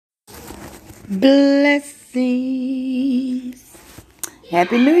Blessings.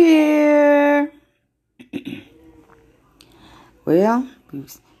 Happy New Year. Well, we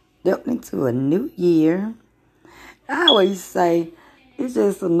stepped into a new year. I always say it's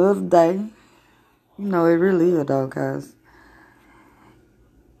just another day. You know, it really is though, because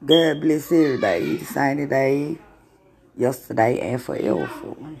God bless every day. He's the same today, yesterday, and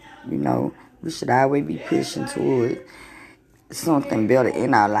forever. You know, we should always be pushing towards something better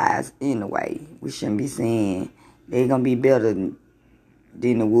in our lives anyway. We shouldn't be saying they're going to be better than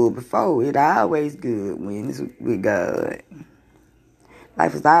it was before. It's always good when it's with God.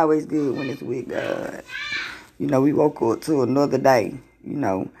 Life is always good when it's with God. You know, we woke up to another day, you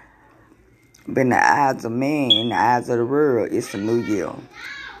know. But in the eyes of man, in the eyes of the world, it's a new year.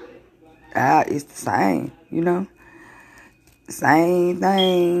 It's the same, you know. Same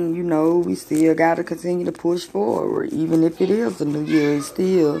thing, you know, we still got to continue to push forward. Even if it is a new year,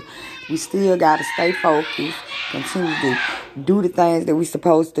 we still got to stay focused, continue to do the things that we're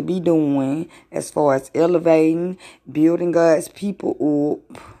supposed to be doing as far as elevating, building God's people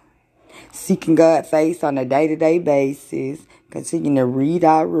up, seeking God's face on a day-to-day basis, continuing to read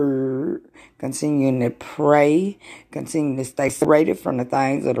our word, continuing to pray, continuing to stay separated from the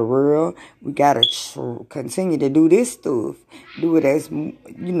things of the world. We got to continue to do this stuff. Do it as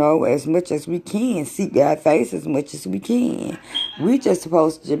much as we can. Seek God's face as much as we can. We just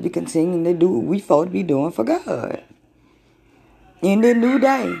supposed to be continuing to do what we supposed to be doing for God. In the new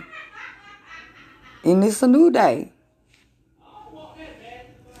day. And it's a new day.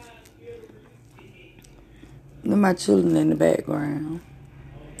 Look at my children in the background.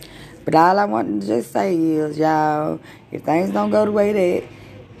 But all I want to just say is, y'all, if things don't go the way that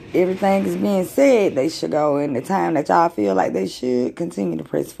everything is being said they should go in the time that y'all feel like they should, continue to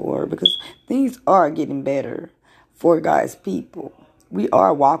press forward, because things are getting better for God's people. We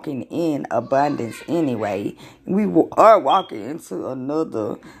are walking in abundance anyway. We are walking into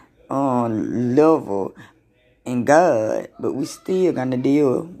another level in God, but we still going to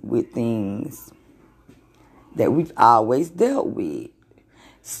deal with things that we've always dealt with.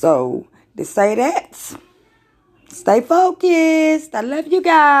 So, to say that, stay focused. I love you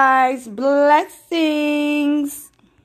guys. Blessings.